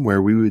time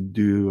where we would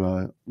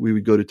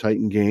go to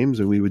Titan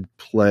Games and we would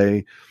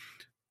play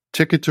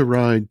Ticket to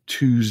Ride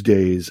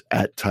Tuesdays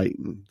at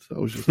Titan. So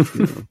it was just,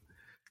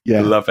 I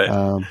love it.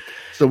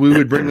 So we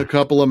would bring a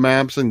couple of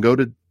maps and go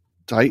to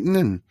Titan,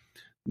 and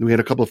we had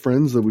a couple of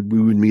friends that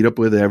we would meet up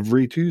with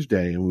every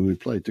Tuesday, and we would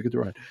play Ticket to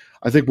Ride.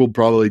 I think we'll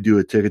probably do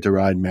a Ticket to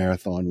Ride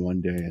marathon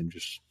one day, and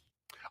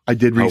I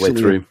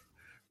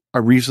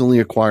recently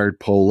acquired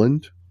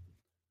Poland.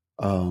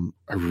 I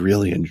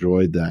really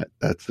enjoyed that.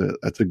 That's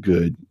a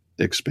good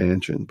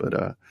expansion,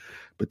 but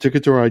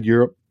Ticket to Ride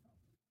Europe,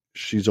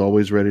 she's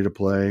always ready to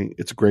play.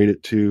 It's great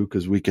at 2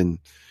 because we can.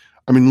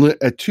 I mean,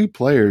 at 2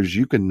 players,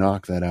 you can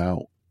knock that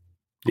out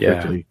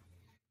quickly. Yeah.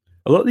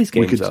 A lot of these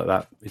games are like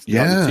that. It's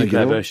like the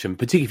 2-player version,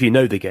 particularly if you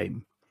know the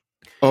game.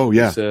 Oh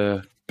yeah,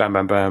 it's bam,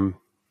 bam, bam.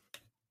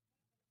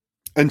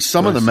 And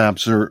some of the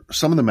maps are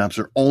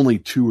only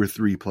 2 or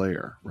 3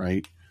 player,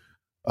 right?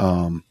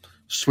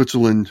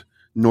 Switzerland,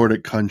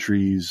 Nordic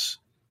countries.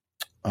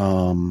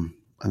 I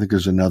think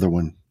there's another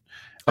one.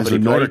 I've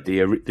only played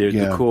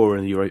the core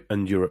and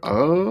Europe.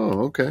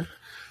 Oh, okay.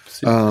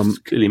 So it's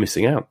clearly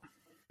missing out.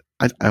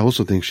 I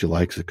also think she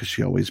likes it because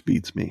she always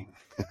beats me.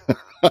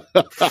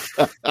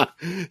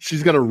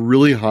 She's got a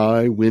really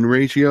high win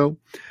ratio,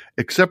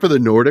 except for the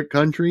Nordic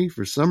country.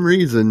 For some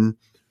reason,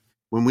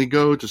 when we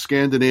go to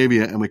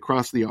Scandinavia and we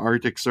cross the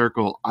Arctic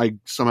Circle, I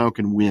somehow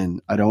can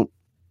win. I don't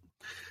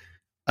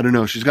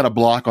know. She's got a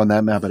block on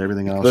that map, and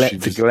everything else.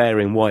 The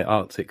glaring white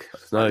Arctic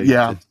snow.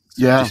 Yeah.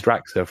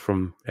 Distracts her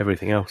from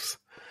everything else.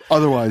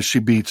 Otherwise, she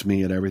beats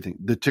me at everything.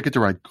 The Ticket to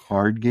Ride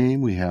card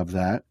game, we have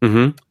that.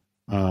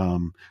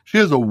 Mm-hmm. She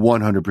has a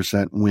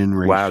 100% win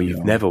ratio. Wow,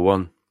 you've never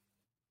won.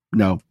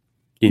 No.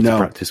 You need to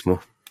practice more.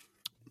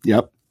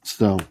 Yep.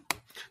 So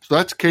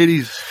that's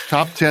Katie's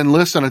top 10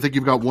 list, and I think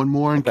you've got one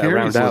more in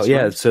Carrie's list.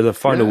 Yeah, so the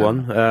final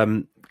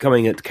one,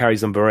 coming at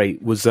Carrie's number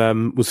 8, was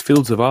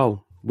Fields of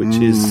Arle, which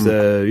is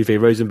Uwe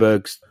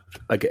Rosenberg's.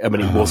 It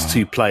was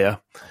 2-player.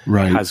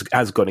 Right.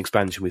 Has got an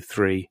expansion with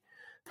 3.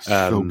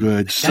 So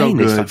good. So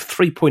good. It's like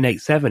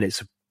 3.87.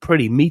 It's a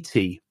pretty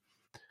meaty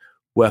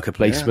worker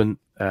placement.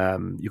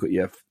 You've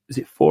got is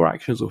it 4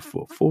 actions or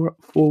four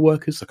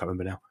workers? I can't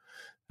remember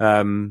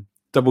now.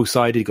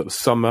 Double-sided, you've got the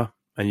summer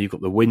and you've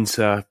got the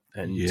winter,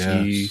 and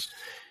you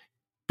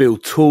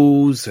build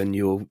tools and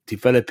you're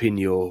developing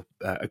your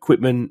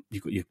equipment.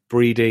 You've got your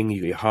breeding,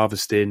 you've got your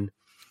harvesting.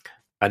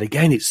 And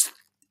again, it's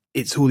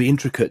all the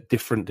intricate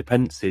different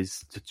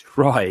defenses to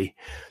try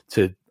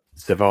to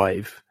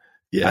survive.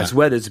 Yeah. As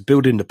well as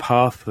building the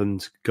path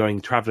and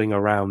traveling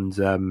around, is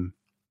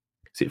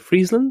it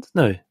Friesland?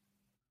 No.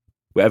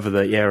 Whatever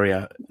the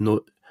area.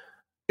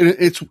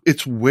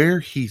 It's where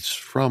he's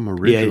from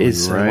originally, it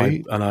is,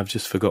 right? And I've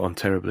just forgotten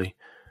terribly.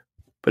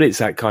 But it's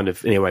that kind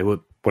of anyway.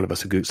 One of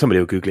us somebody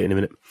will Google it in a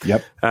minute.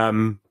 Yep.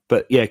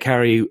 But yeah,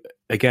 Carry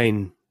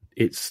again.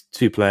 It's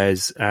 2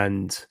 players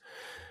and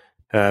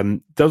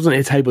doesn't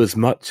hit table as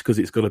much because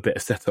it's got a bit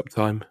of setup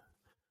time.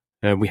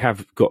 We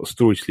have got a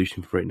storage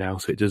solution for it now,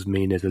 so it does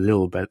mean there's a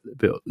little bit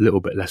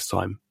less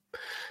time.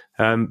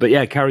 But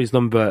yeah, Carrie's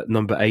number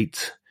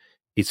 8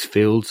 is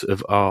Fields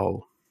of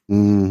Arle.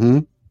 Mm-hmm.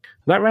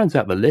 That rounds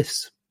out the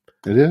list.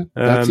 It is.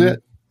 That's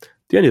it.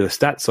 The only other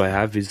stats I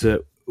have is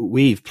that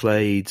we've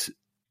played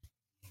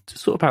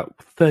sort of about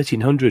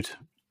 1,300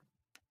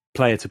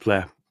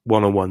 player-to-player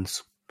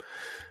one-on-ones.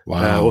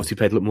 Wow. Obviously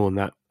played a lot more than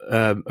that.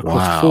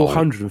 Across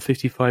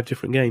 455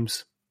 different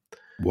games.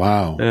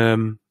 Wow.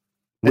 And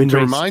to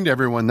remind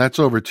everyone, that's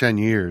over 10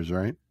 years,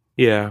 right?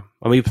 Yeah.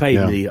 I mean, we played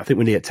I think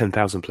we're near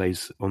 10,000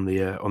 plays on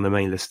the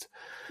main list.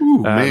 Ooh,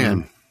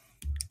 man.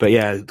 But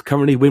yeah,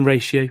 currently win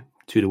ratio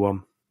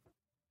 2-1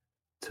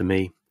 to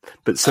me.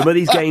 But some of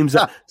these games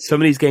up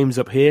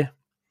here,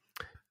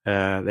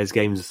 there's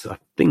games, I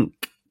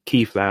think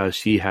Keyflower,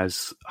 she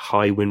has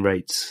high win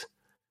rates.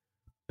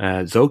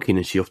 Zolkin,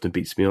 and she often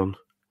beats me on.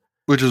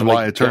 Which is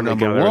why it's her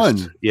number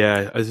 1.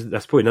 Yeah,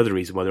 that's probably another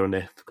reason why they're on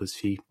there, because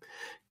she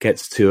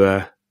gets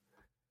to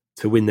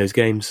win those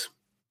games.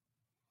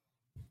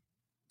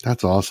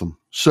 That's awesome.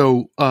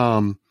 So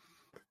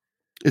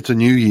it's a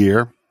new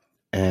year,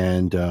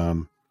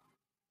 and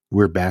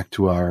we're back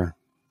to our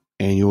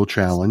annual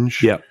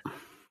challenge. Yep.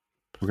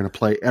 We're going to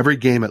play every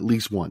game at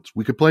least once.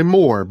 We could play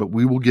more, but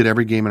we will get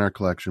every game in our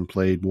collection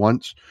played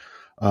once.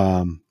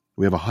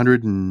 We have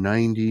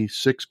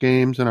 196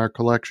 games in our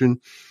collection.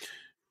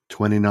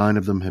 29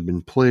 of them have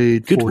been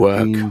played. Good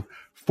work.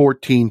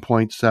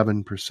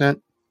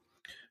 14.7%.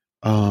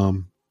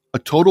 A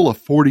total of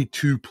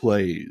 42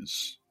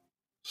 plays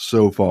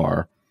so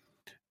far.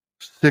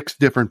 6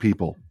 different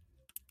people.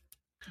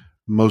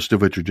 Most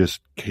of which are just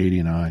Katie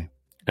and I.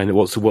 And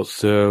what's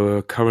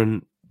the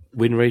current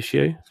win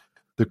ratio?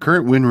 The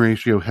current win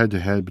ratio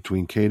head-to-head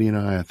between Katie and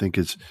I think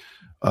is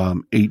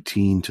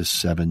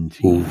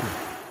 18-17. Ooh,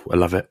 I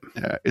love it.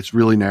 Yeah, it's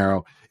really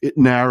narrow. It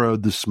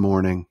narrowed this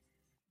morning.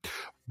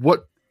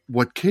 What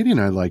Katie and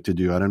I like to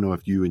do, I don't know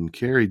if you and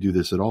Carrie do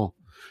this at all.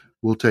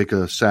 We'll take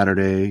a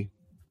Saturday,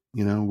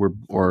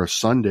 or a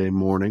Sunday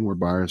morning, we're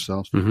by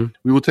ourselves. Mm-hmm.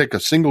 We will take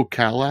a single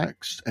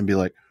Kallax and be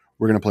like,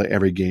 we're going to play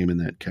every game in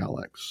that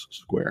Kallax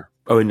square.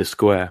 Oh, in the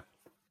square.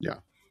 Yeah.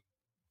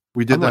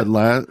 We did that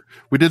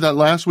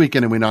last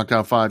weekend, and we knocked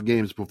out 5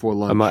 games before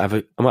lunch. I might have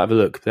a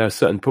look. There are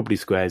certain property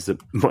squares that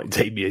might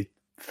take me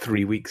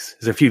 3 weeks.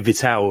 There's a few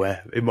Vital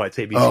where it might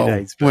take me 2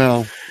 days. But,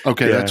 well,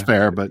 okay, that's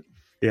fair, but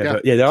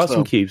there are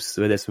some cubes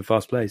where there's some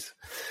fast plays.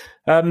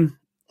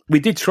 We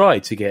did try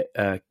to get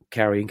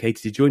Carrie and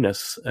Katie to join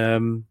us,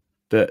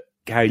 but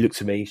Carrie looked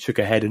at me, shook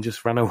her head, and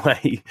just ran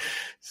away.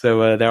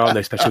 So there are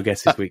no special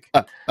guests this week.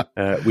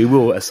 We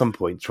will at some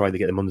point try to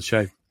get them on the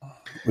show.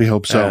 We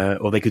hope so.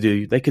 Or they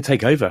could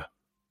take over.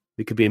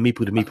 It could be a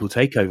Meeple to Meeple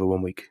takeover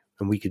one week,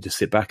 and we could just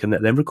sit back and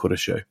let them record a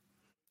show.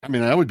 I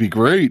mean, that would be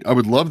great. I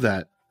would love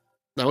that.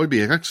 That would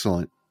be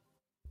excellent.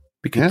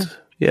 We could,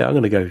 yeah, I'm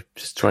going to go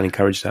just try and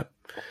encourage that.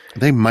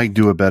 They might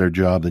do a better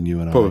job than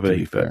you and I.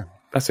 Probably, but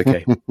that's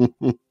okay.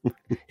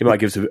 It might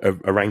give us a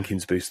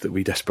rankings boost that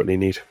we desperately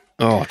need.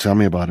 Oh, tell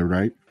me about it,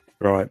 right?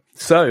 Right.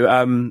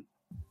 So,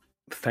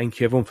 thank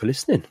you everyone for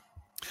listening.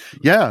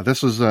 Yeah,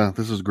 this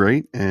is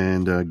great,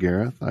 and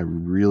Gareth, I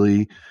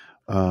really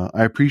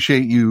I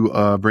appreciate you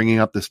bringing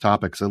up this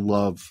topic. 'Cause I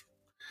love,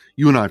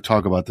 you and I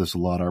talk about this a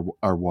lot.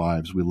 Our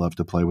wives, we love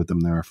to play with them;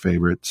 they're our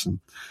favorites, and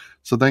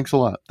so thanks a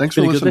lot. Thanks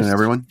for listening,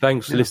 everyone.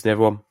 Thanks for listening,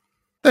 everyone.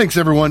 Thanks,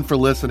 everyone, for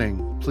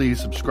listening. Please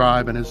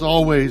subscribe, and as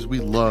always, we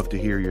love to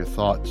hear your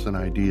thoughts and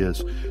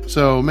ideas.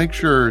 So make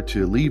sure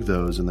to leave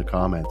those in the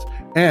comments.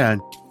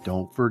 And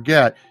don't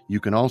forget,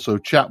 you can also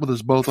chat with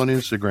us both on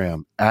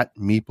Instagram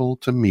 @Meeple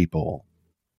to Meeple.